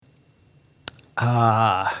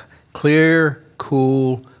Ah, clear,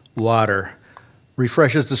 cool water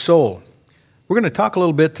refreshes the soul. We're going to talk a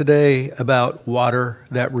little bit today about water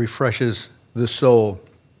that refreshes the soul,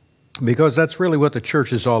 because that's really what the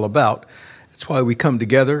church is all about. That's why we come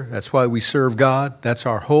together. That's why we serve God. That's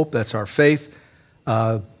our hope. That's our faith.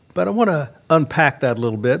 But I want to unpack that a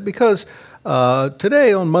little bit because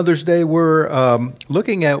today on Mother's Day, we're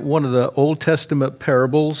looking at one of the Old Testament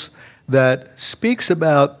parables that speaks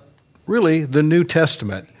about really the New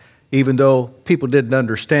Testament, even though people didn't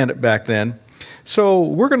understand it back then. So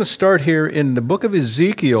we're going to start here in the book of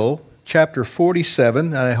Ezekiel, chapter 47.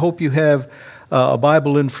 And I hope you have a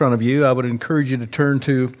Bible in front of you. I would encourage you to turn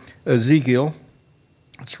to Ezekiel.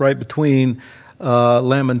 It's right between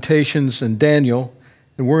Lamentations and Daniel.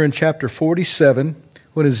 And we're in chapter 47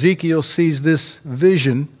 when Ezekiel sees this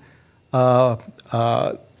vision with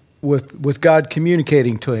God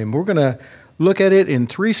communicating to him. We're going to look at it in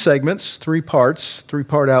three segments, three parts,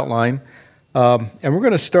 three-part outline. And we're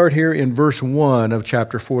going to start here in verse 1 of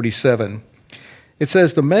chapter 47. It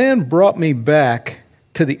says, "The man brought me back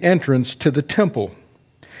to the entrance to the temple,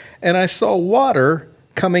 and I saw water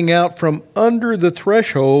coming out from under the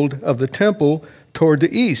threshold of the temple toward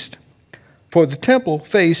the east, for the temple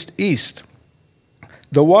faced east.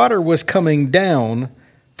 The water was coming down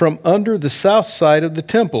from under the south side of the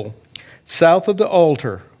temple, south of the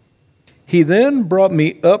altar. He then brought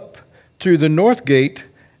me up through the north gate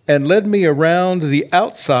and led me around the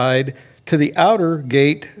outside to the outer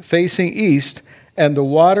gate facing east, and the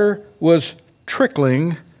water was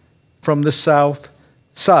trickling from the south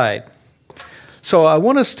side." So I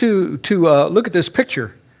want us to look at this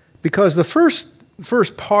picture, because the first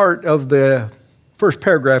part of the first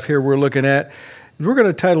paragraph here we're looking at, we're going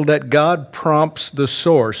to title that God Prompts the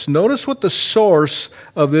Source. Notice what the source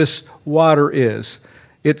of this water is.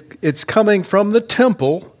 It's coming from the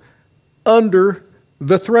temple under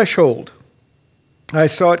the threshold. I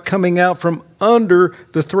saw it coming out from under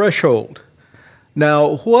the threshold.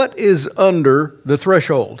 Now, what is under the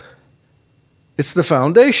threshold? It's the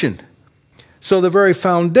foundation. So the very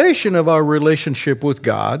foundation of our relationship with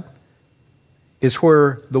God is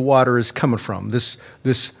where the water is coming from. This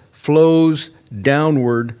flows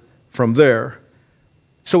downward from there.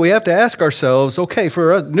 So we have to ask ourselves, okay,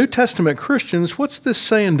 for New Testament Christians, what's this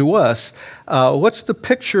saying to us? What's the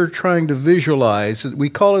picture trying to visualize? We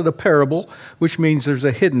call it a parable, which means there's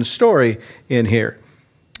a hidden story in here.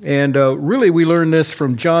 And really we learn this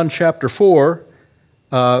from John chapter 4,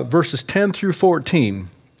 verses 10 through 14.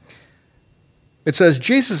 It says,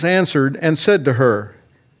 "Jesus answered and said to her,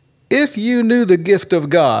 'If you knew the gift of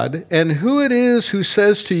God and who it is who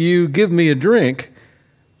says to you, 'Give me a drink,'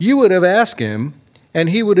 you would have asked him, and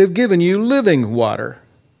he would have given you living water.'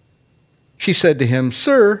 She said to him,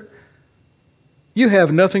 'Sir, you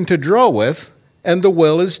have nothing to draw with, and the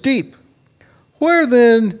well is deep. Where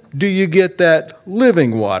then do you get that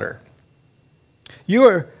living water? You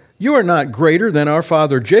are not greater than our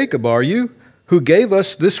father Jacob, are you, who gave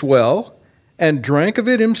us this well, and drank of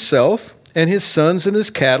it himself, and his sons and his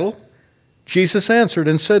cattle?' Jesus answered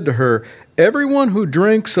and said to her, 'Everyone who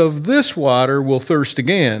drinks of this water will thirst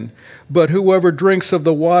again, but whoever drinks of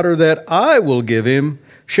the water that I will give him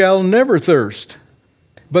shall never thirst.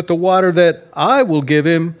 But the water that I will give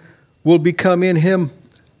him will become in him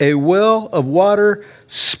a well of water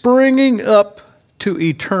springing up to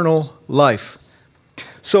eternal life.'"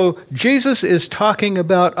 So Jesus is talking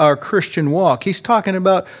about our Christian walk. He's talking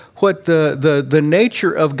about what the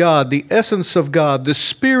nature of God, the essence of God, the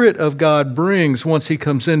Spirit of God brings once He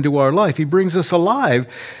comes into our life. He brings us alive,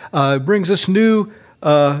 brings us new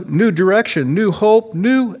direction, new hope,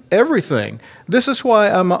 new everything. This is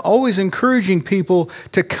why I'm always encouraging people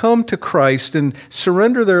to come to Christ and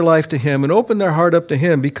surrender their life to Him and open their heart up to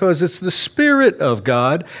Him, because it's the Spirit of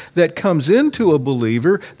God that comes into a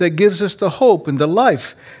believer that gives us the hope and the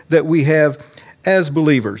life that we have as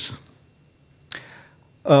believers.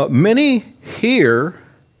 Many hear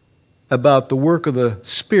about the work of the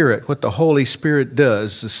Spirit, what the Holy Spirit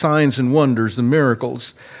does, the signs and wonders, the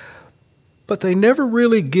miracles, but they never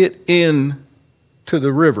really get in to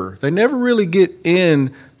the river. They never really get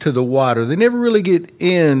in to the water. They never really get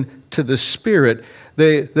in to the Spirit.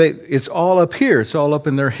 It's all up here. It's all up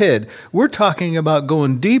in their head. We're talking about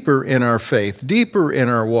going deeper in our faith, deeper in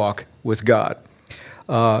our walk with God.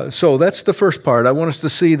 So that's the first part. I want us to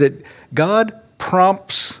see that God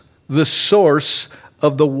prompts the source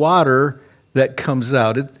of the water that comes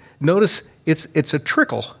out. Notice it's a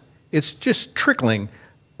trickle. It's just trickling.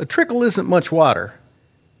 A trickle isn't much water,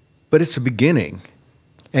 but it's a beginning.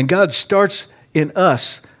 And God starts in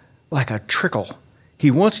us like a trickle. He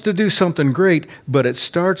wants to do something great, but it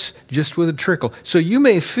starts just with a trickle. So you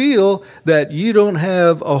may feel that you don't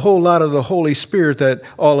have a whole lot of the Holy Spirit that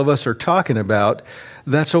all of us are talking about.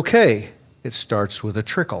 That's okay. It starts with a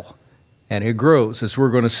trickle, and it grows, as we're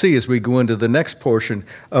going to see as we go into the next portion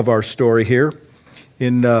of our story here.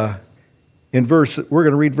 We're going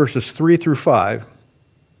to read verses 3 through 5.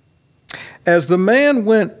 As the man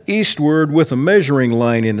went eastward with a measuring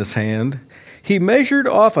line in his hand, he measured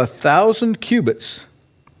off 1,000 cubits,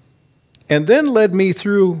 and then led me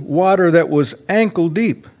through water that was ankle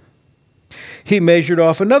deep. He measured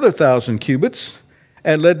off another 1,000 cubits,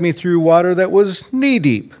 and led me through water that was knee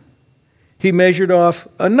deep. He measured off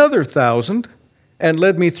another 1,000, and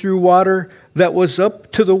led me through water that was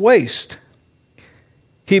up to the waist.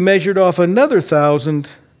 He measured off another 1,000,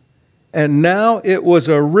 and now it was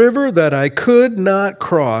a river that I could not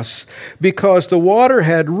cross, because the water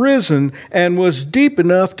had risen and was deep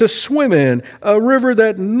enough to swim in, a river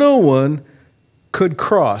that no one could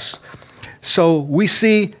cross. So we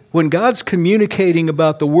see when God's communicating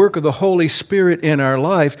about the work of the Holy Spirit in our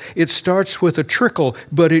life, it starts with a trickle,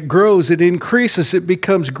 but it grows, it increases, it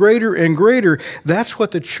becomes greater and greater. That's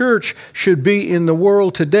what the church should be in the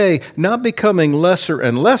world today, not becoming lesser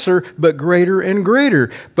and lesser, but greater and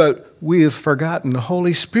greater. But we have forgotten the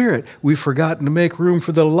Holy Spirit. We've forgotten to make room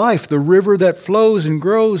for the life, the river that flows and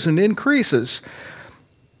grows and increases.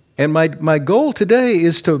 And my goal today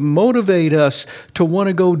is to motivate us to want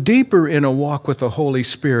to go deeper in a walk with the Holy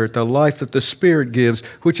Spirit, the life that the Spirit gives,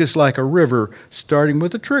 which is like a river, starting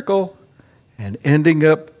with a trickle and ending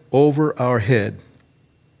up over our head.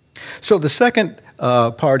 So the second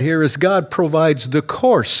part here is God provides the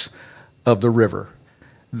course of the river.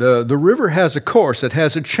 The river has a course, it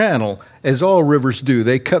has a channel, as all rivers do.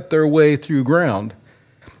 They cut their way through ground.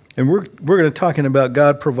 And we're going to be talking about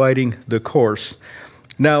God providing the course.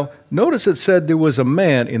 Now, notice it said there was a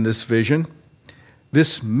man in this vision,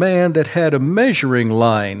 this man that had a measuring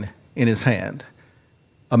line in his hand.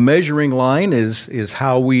 A measuring line is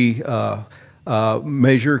how we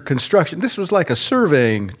measure construction. This was like a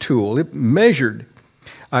surveying tool. It measured.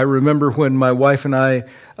 I remember when my wife and I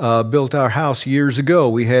built our house years ago,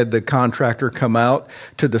 we had the contractor come out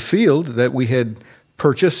to the field that we had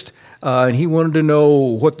purchased, and he wanted to know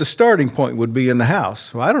what the starting point would be in the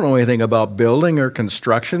house. Well, I don't know anything about building or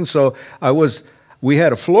construction, so we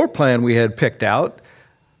had a floor plan we had picked out,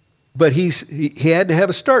 but he had to have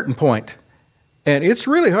a starting point. And it's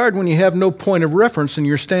really hard when you have no point of reference and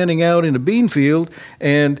you're standing out in a bean field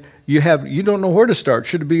and you don't know where to start.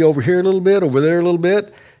 Should it be over here a little bit, over there a little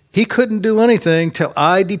bit? He couldn't do anything till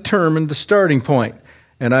I determined the starting point.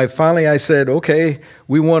 And I said, okay,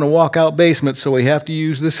 we want a walkout basement, so we have to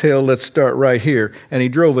use this hill. Let's start right here. And he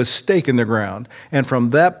drove a stake in the ground. And from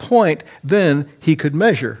that point, then he could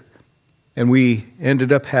measure. And we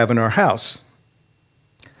ended up having our house.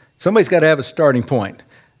 Somebody's got to have a starting point.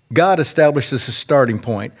 God establishes a starting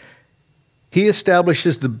point. He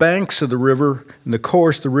establishes the banks of the river and the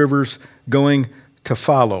course the river's going to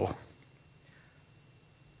follow.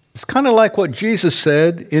 It's kind of like what Jesus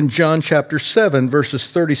said in John chapter 7,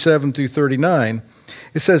 verses 37 through 39.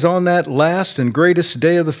 It says, on that last and greatest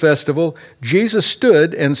day of the festival, Jesus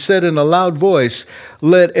stood and said in a loud voice,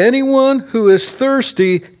 let anyone who is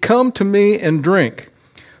thirsty come to me and drink.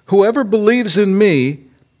 Whoever believes in me,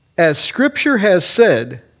 as Scripture has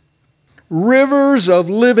said, rivers of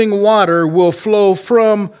living water will flow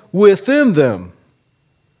from within them.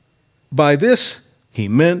 By this, he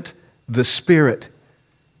meant the Spirit.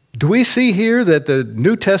 Do we see here that the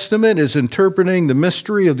New Testament is interpreting the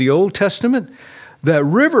mystery of the Old Testament? That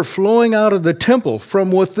river flowing out of the temple,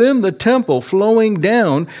 from within the temple, flowing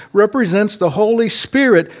down, represents the Holy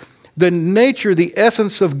Spirit, the nature, the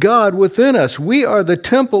essence of God within us. We are the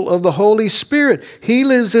temple of the Holy Spirit. He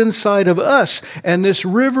lives inside of us, and this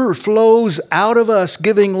river flows out of us,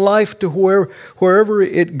 giving life to wherever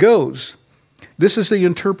it goes. This is the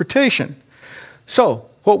interpretation. So,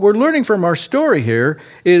 what we're learning from our story here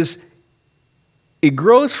is it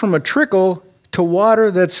grows from a trickle to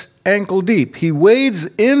water that's ankle deep. He wades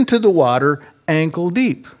into the water ankle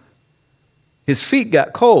deep. His feet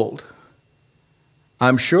got cold.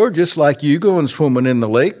 I'm sure just like you going swimming in the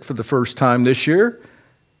lake for the first time this year,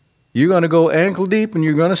 you're going to go ankle deep and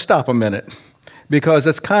you're going to stop a minute because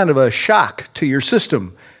it's kind of a shock to your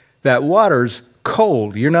system. That water's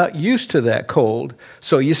cold. You're not used to that cold.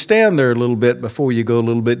 So you stand there a little bit before you go a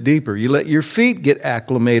little bit deeper. You let your feet get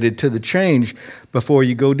acclimated to the change before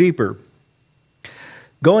you go deeper.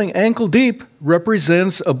 Going ankle deep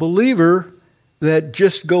represents a believer that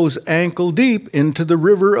just goes ankle deep into the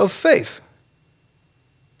river of faith.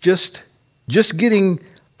 Just getting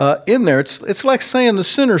in there. It's like saying the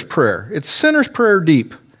sinner's prayer. It's sinner's prayer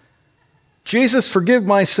deep. Jesus, forgive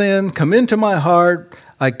my sin. Come into my heart.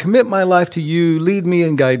 I commit my life to you. Lead me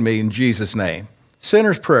and guide me in Jesus' name.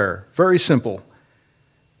 Sinner's prayer. Very simple.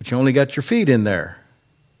 But you only got your feet in there.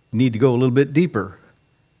 You need to go a little bit deeper.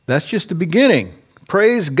 That's just the beginning.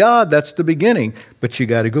 Praise God, that's the beginning. But you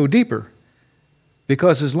got to go deeper.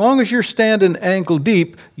 Because as long as you're standing ankle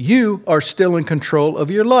deep, you are still in control of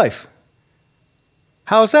your life.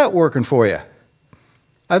 How's that working for you?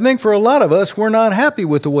 I think for a lot of us, we're not happy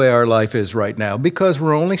with the way our life is right now because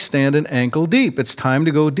we're only standing ankle deep. It's time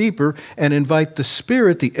to go deeper and invite the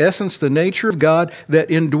Spirit, the essence, the nature of God that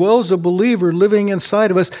indwells a believer living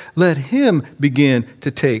inside of us. Let Him begin to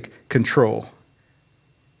take control.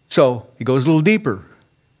 So he goes a little deeper.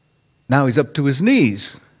 Now he's up to his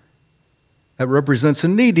knees. That represents a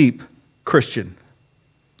knee-deep Christian.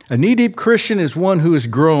 A knee-deep Christian is one who is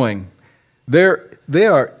growing. They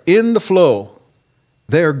are in the flow.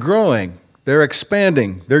 They are growing. They're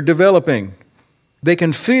expanding. They're developing. They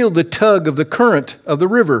can feel the tug of the current of the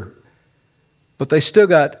river, but they still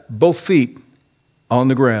got both feet on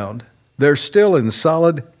the ground. They're still in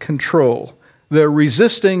solid control. They're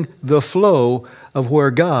resisting the flow of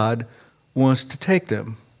where God wants to take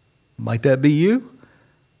them. Might that be you?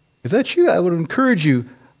 If that's you, I would encourage you,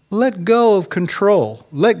 let go of control.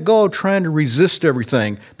 Let go of trying to resist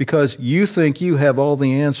everything because you think you have all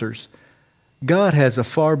the answers. God has a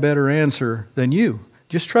far better answer than you.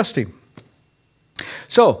 Just trust Him.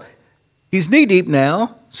 So, he's knee-deep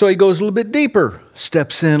now, so he goes a little bit deeper,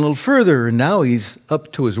 steps in a little further, and now he's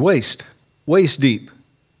up to his waist deep.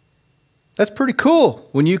 That's pretty cool.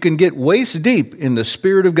 When you can get waist deep in the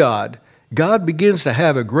Spirit of God, God begins to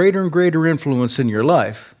have a greater and greater influence in your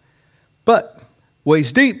life. But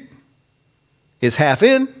waist deep is half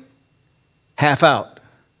in, half out.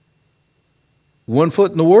 One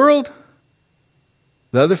foot in the world,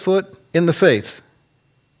 the other foot in the faith.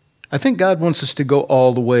 I think God wants us to go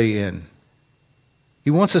all the way in.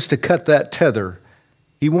 He wants us to cut that tether.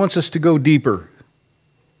 He wants us to go deeper.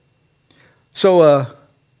 So,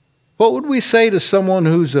 what would we say to someone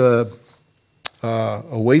who's a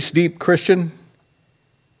waist-deep Christian?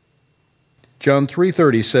 John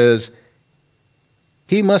 3:30 says,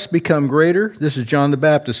 he must become greater. This is John the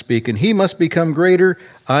Baptist speaking. He must become greater.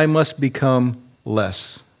 I must become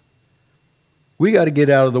less. We got to get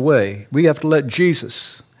out of the way. We have to let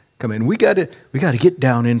Jesus come in. We got to get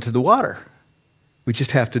down into the water. We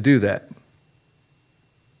just have to do that.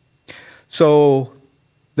 So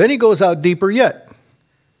then he goes out deeper yet.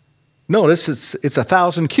 Notice it's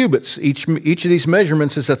 1,000 cubits. Each of these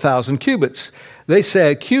measurements is 1,000 cubits. They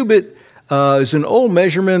say a cubit is an old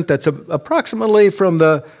measurement that's approximately from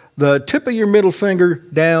the tip of your middle finger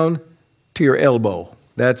down to your elbow.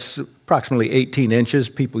 That's approximately 18 inches.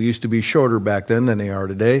 People used to be shorter back then than they are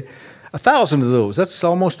today. 1,000 of those, that's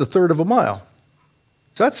almost a third of a mile.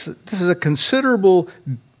 So this is a considerable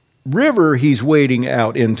river he's wading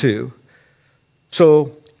out into.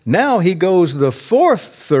 So now he goes the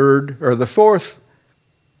fourth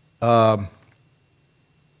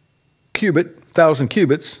cubit, 1,000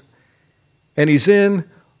 cubits, and he's in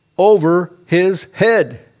over his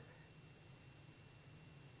head.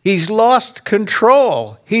 He's lost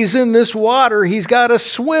control. He's in this water. He's got to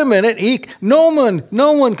swim in it. No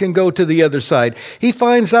one can go to the other side. He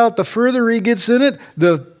finds out the further he gets in it,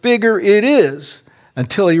 the bigger it is,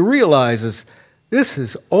 until he realizes, this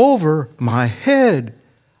is over my head.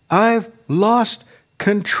 I've lost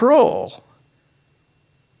control.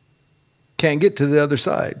 Can't get to the other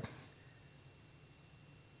side.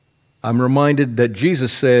 I'm reminded that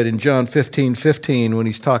Jesus said in John 15:15, when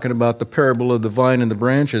he's talking about the parable of the vine and the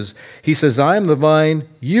branches, he says, I am the vine,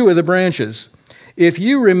 you are the branches. If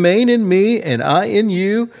you remain in me and I in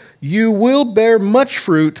you, you will bear much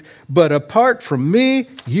fruit, but apart from me,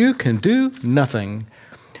 you can do nothing.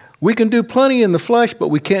 We can do plenty in the flesh, but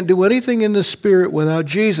we can't do anything in the Spirit without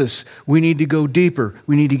Jesus. We need to go deeper.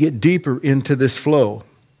 We need to get deeper into this flow.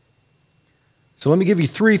 So let me give you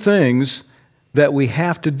 3 things that we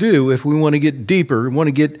have to do if we want to get deeper, want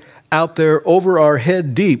to get out there over our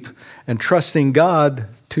head deep and trusting God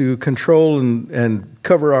to control and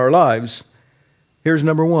cover our lives. Here's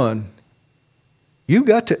number 1. You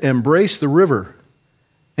got to embrace the river.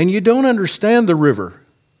 And you don't understand the river.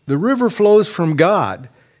 The river flows from God.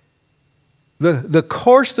 The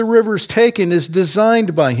course the river's taken is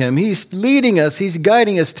designed by Him. He's leading us, He's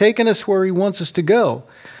guiding us, taking us where He wants us to go.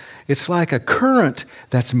 It's like a current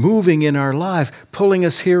that's moving in our life, pulling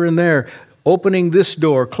us here and there, opening this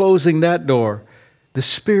door, closing that door. The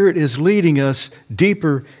Spirit is leading us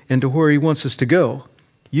deeper into where He wants us to go.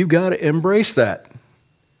 You've got to embrace that.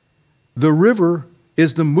 The river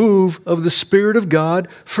is the move of the Spirit of God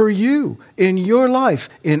for you, in your life,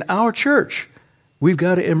 in our church. We've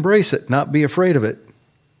got to embrace it, not be afraid of it.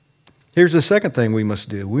 Here's the second thing we must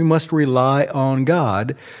do. We must rely on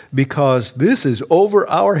God because this is over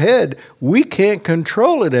our head. We can't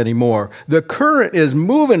control it anymore. The current is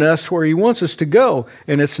moving us where He wants us to go,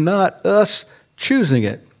 and it's not us choosing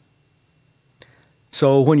it.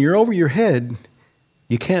 So when you're over your head,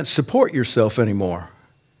 you can't support yourself anymore.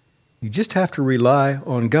 You just have to rely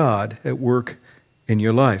on God at work in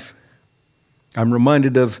your life. I'm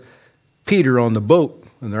reminded of Peter on the boat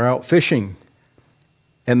when they're out fishing,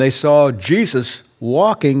 and they saw Jesus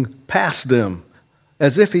walking past them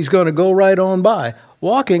as if He's going to go right on by,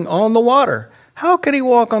 walking on the water. How can He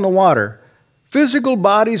walk on the water? Physical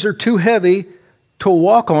bodies are too heavy to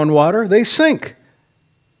walk on water. They sink.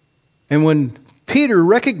 And when Peter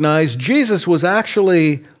recognized Jesus was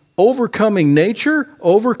actually overcoming nature,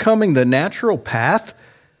 overcoming the natural path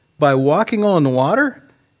by walking on the water,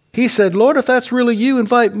 he said, Lord, if that's really you,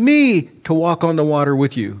 invite me to walk on the water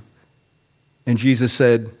with you. And Jesus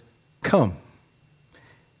said, come.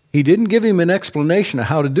 He didn't give him an explanation of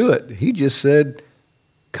how to do it. He just said,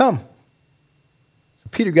 come. So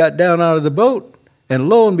Peter got down out of the boat, and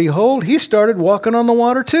lo and behold, he started walking on the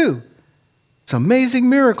water too. It's an amazing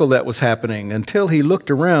miracle that was happening until he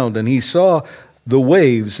looked around and he saw the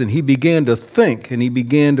waves, and he began to think, and he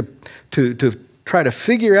began to try to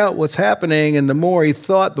figure out what's happening, and the more he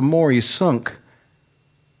thought, the more he sunk,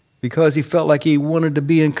 because he felt like he wanted to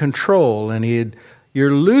be in control, and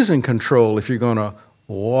you're losing control if you're going to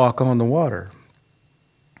walk on the water.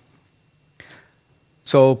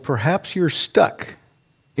 So perhaps you're stuck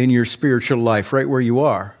in your spiritual life right where you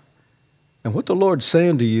are. And what the Lord's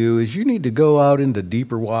saying to you is you need to go out into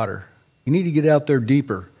deeper water. You need to get out there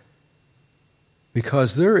deeper,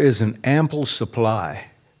 because there is an ample supply.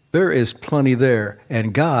 There is plenty there,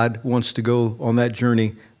 and God wants to go on that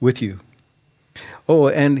journey with you. Oh,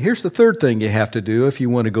 and here's the third thing you have to do if you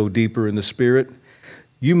want to go deeper in the Spirit.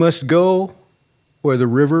 You must go where the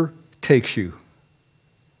river takes you.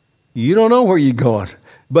 You don't know where you're going,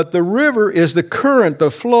 but the river is the current,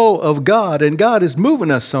 the flow of God, and God is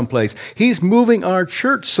moving us someplace. He's moving our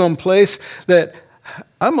church someplace that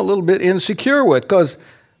I'm a little bit insecure with, because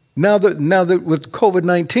now that with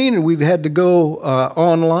COVID-19 and we've had to go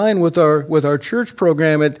online with our church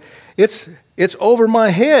program, it's over my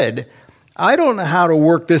head. I don't know how to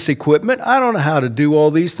work this equipment. I don't know how to do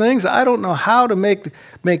all these things. I don't know how to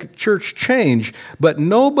make church change. But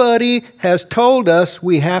nobody has told us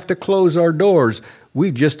we have to close our doors.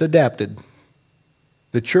 We've just adapted.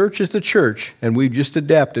 The church is the church, and we've just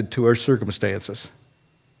adapted to our circumstances.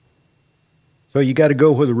 So you got to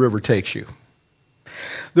go where the river takes you.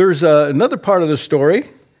 There's another part of the story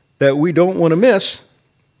that we don't want to miss.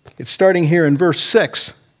 It's starting here in verse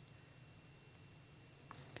 6.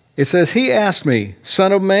 It says, he asked me,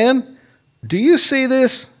 Son of man, do you see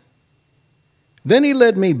this? Then he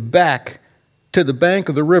led me back to the bank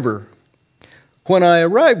of the river. When I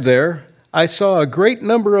arrived there, I saw a great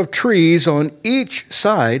number of trees on each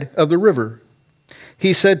side of the river.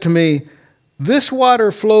 He said to me, this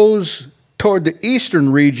water flows toward the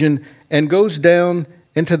eastern region and goes down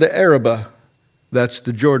into the Arabah, that's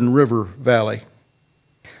the Jordan River Valley,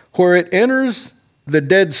 where it enters the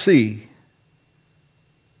Dead Sea.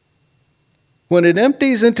 When it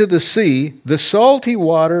empties into the sea, the salty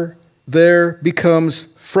water there becomes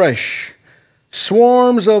fresh.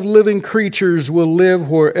 Swarms of living creatures will live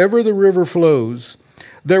wherever the river flows.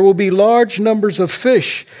 There will be large numbers of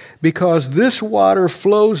fish because this water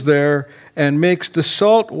flows there and makes the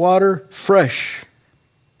salt water fresh.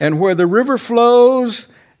 And where the river flows,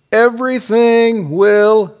 everything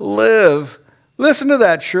will live. Listen to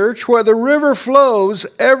that, church. Where the river flows,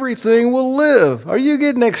 everything will live. Are you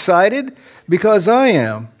getting excited? Because I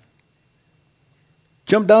am.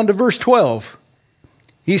 Jump down to verse 12.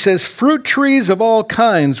 He says, fruit trees of all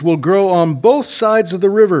kinds will grow on both sides of the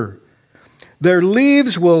river. Their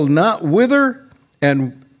leaves will not wither,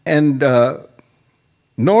 and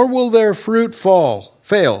nor will their fruit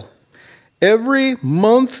fail. Every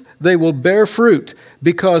month they will bear fruit,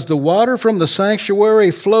 because the water from the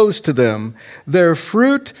sanctuary flows to them. Their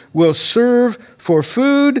fruit will serve for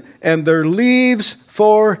food, and their leaves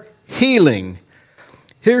for healing.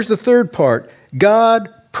 Here's the third part.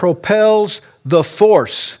 God propels the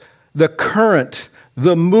force, the current,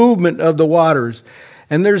 the movement of the waters.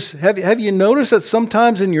 And have you noticed that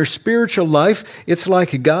sometimes in your spiritual life, it's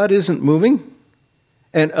like God isn't moving?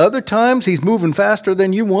 And other times he's moving faster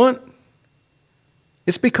than you want?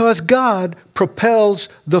 It's because God propels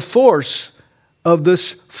the force of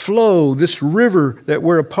this flow, this river that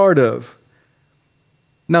we're a part of.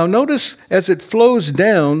 Now notice as it flows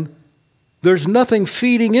down, there's nothing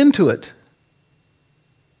feeding into it.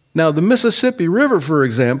 Now the Mississippi River, for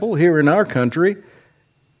example, here in our country,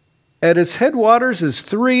 at its headwaters is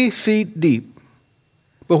 3 feet deep.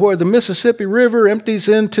 But where the Mississippi River empties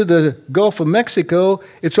into the Gulf of Mexico,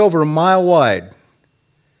 it's over a mile wide.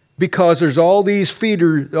 Because there's all these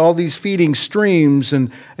feeding streams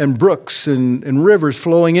and brooks and rivers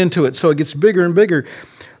flowing into it. So it gets bigger and bigger.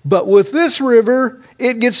 But with this river,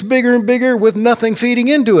 it gets bigger and bigger with nothing feeding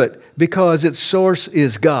into it because its source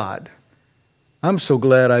is God. I'm so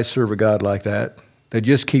glad I serve a God like that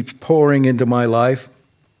just keeps pouring into my life.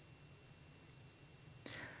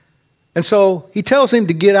 And so he tells him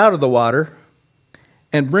to get out of the water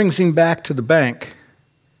and brings him back to the bank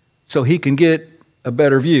so he can get a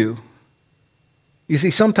better view. You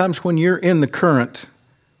see, sometimes when you're in the current,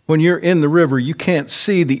 when you're in the river, you can't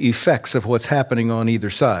see the effects of what's happening on either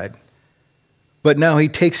side. But now he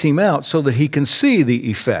takes him out so that he can see the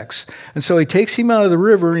effects. And so he takes him out of the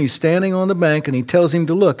river and he's standing on the bank and he tells him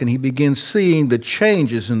to look and he begins seeing the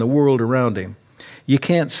changes in the world around him. You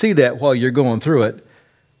can't see that while you're going through it,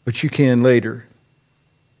 but you can later.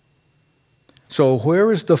 So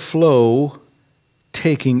where is the flow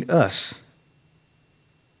taking us?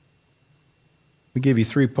 We give you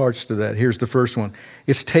 3 parts to that. Here's the first one.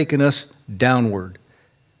 It's taking us downward.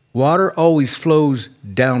 Water always flows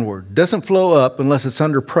downward. Doesn't flow up unless it's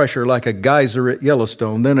under pressure like a geyser at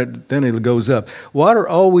Yellowstone. Then it goes up. Water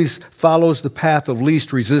always follows the path of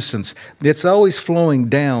least resistance. It's always flowing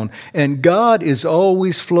down. And God is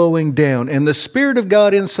always flowing down. And the Spirit of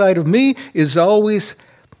God inside of me is always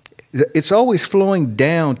flowing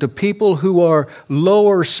down to people who are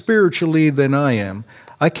lower spiritually than I am.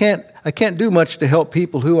 I can't do much to help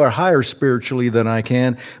people who are higher spiritually than I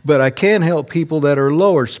can, but I can help people that are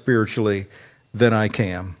lower spiritually than I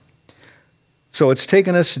can. So it's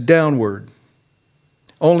taken us downward.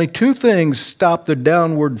 Only 2 things stop the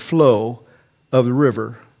downward flow of the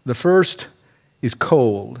river. The first is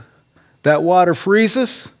cold. That water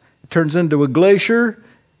freezes, it turns into a glacier.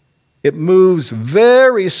 It moves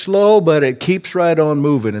very slow, but it keeps right on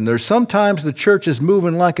moving. And there's sometimes the church is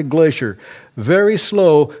moving like a glacier. Very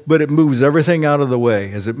slow, but it moves everything out of the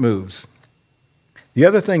way as it moves. The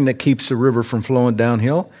other thing that keeps the river from flowing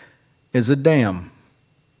downhill is a dam.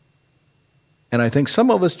 And I think some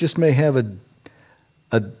of us just may have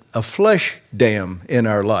a flesh dam in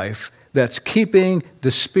our life that's keeping the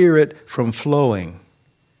Spirit from flowing.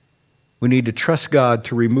 We need to trust God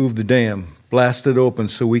to remove the dam, blast it open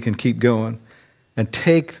so we can keep going, and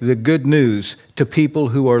take the good news to people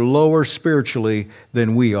who are lower spiritually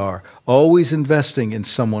than we are, always investing in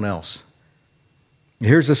someone else.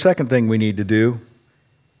 Here's the second thing we need to do,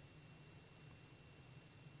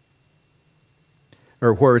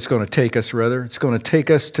 or where it's going to take us, rather. It's going to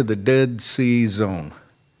take us to the Dead Sea Zone.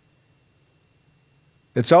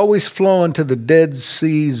 It's always flowing to the Dead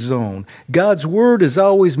Sea Zone. God's Word is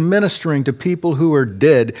always ministering to people who are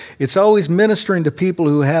dead. It's always ministering to people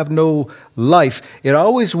who have no life. It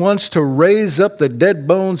always wants to raise up the dead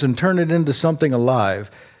bones and turn it into something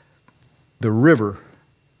alive. The river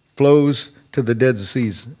flows to the Dead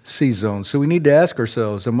Sea Zone. So we need to ask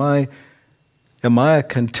ourselves, am I a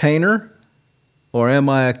container or am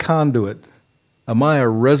I a conduit? Am I a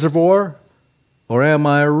reservoir or am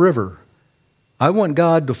I a river? I want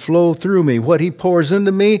God to flow through me. What He pours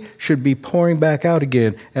into me should be pouring back out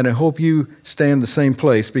again. And I hope you stay in the same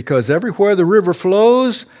place, because everywhere the river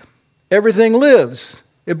flows, everything lives.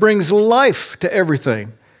 It brings life to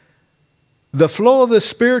everything. The flow of the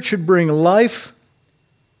Spirit should bring life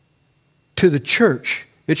to the church.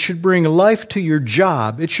 It should bring life to your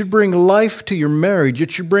job. It should bring life to your marriage. It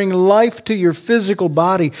should bring life to your physical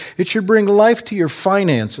body. It should bring life to your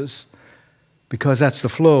finances, because that's the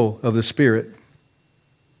flow of the Spirit.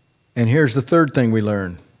 And here's the third thing we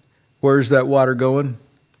learn. Where's that water going?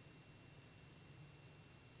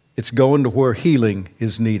 It's going to where healing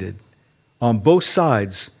is needed. On both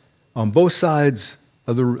sides of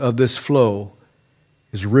this flow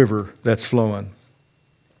is river that's flowing.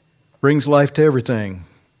 Brings life to everything.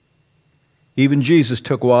 Even Jesus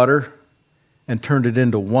took water and turned it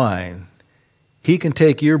into wine. He can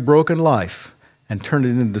take your broken life and turn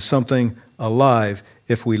it into something alive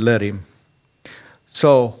if we let Him.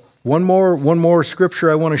 So, one more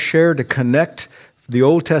scripture I want to share to connect the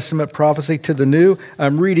Old Testament prophecy to the New.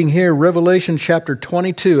 I'm reading here Revelation chapter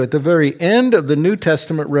 22 at the very end of the New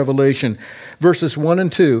Testament revelation, verses 1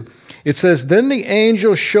 and 2. It says, "Then the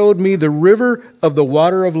angel showed me the river of the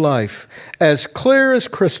water of life, as clear as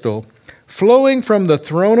crystal, flowing from the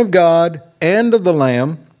throne of God and of the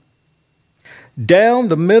Lamb. Down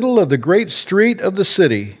the middle of the great street of the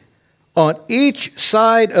city, on each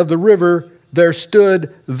side of the river, there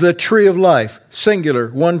stood the tree of life, singular,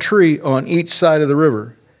 one tree on each side of the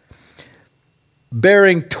river,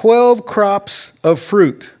 bearing 12 crops of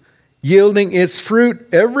fruit, yielding its fruit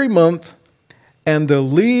every month, and the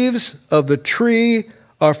leaves of the tree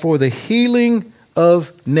are for the healing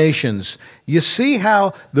of nations. You see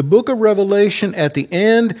how the book of Revelation at the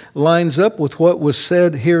end lines up with what was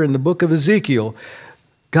said here in the book of Ezekiel.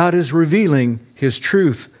 God is revealing his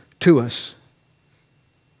truth to us.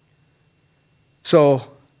 So,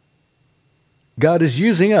 God is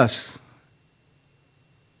using us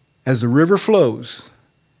as the river flows,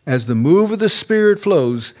 as the move of the Spirit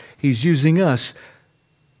flows. He's using us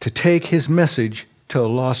to take his message to a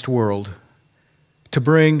lost world, to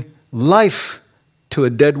bring life to a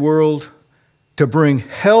dead world, to bring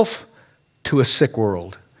health to a sick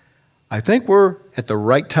world. I think we're at the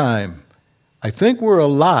right time. I think we're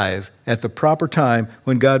alive at the proper time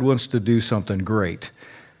when God wants to do something great.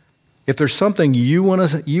 If there's something you want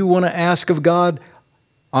to ask of God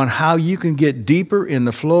on how you can get deeper in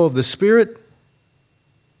the flow of the Spirit,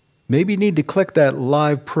 maybe you need to click that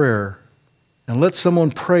live prayer and let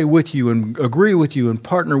someone pray with you and agree with you and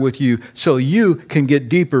partner with you so you can get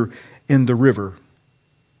deeper in the river.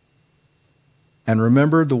 And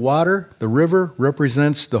remember, the water, the river,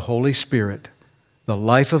 represents the Holy Spirit, the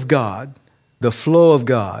life of God, the flow of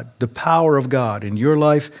God, the power of God in your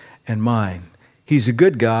life and mine. He's a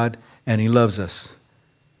good God, and he loves us.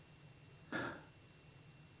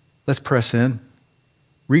 Let's press in.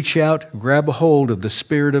 Reach out, grab a hold of the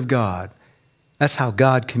Spirit of God. That's how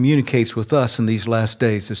God communicates with us in these last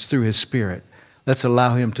days. It's through his Spirit. Let's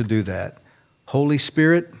allow him to do that. Holy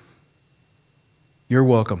Spirit, you're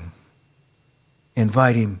welcome.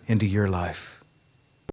 Invite him into your life.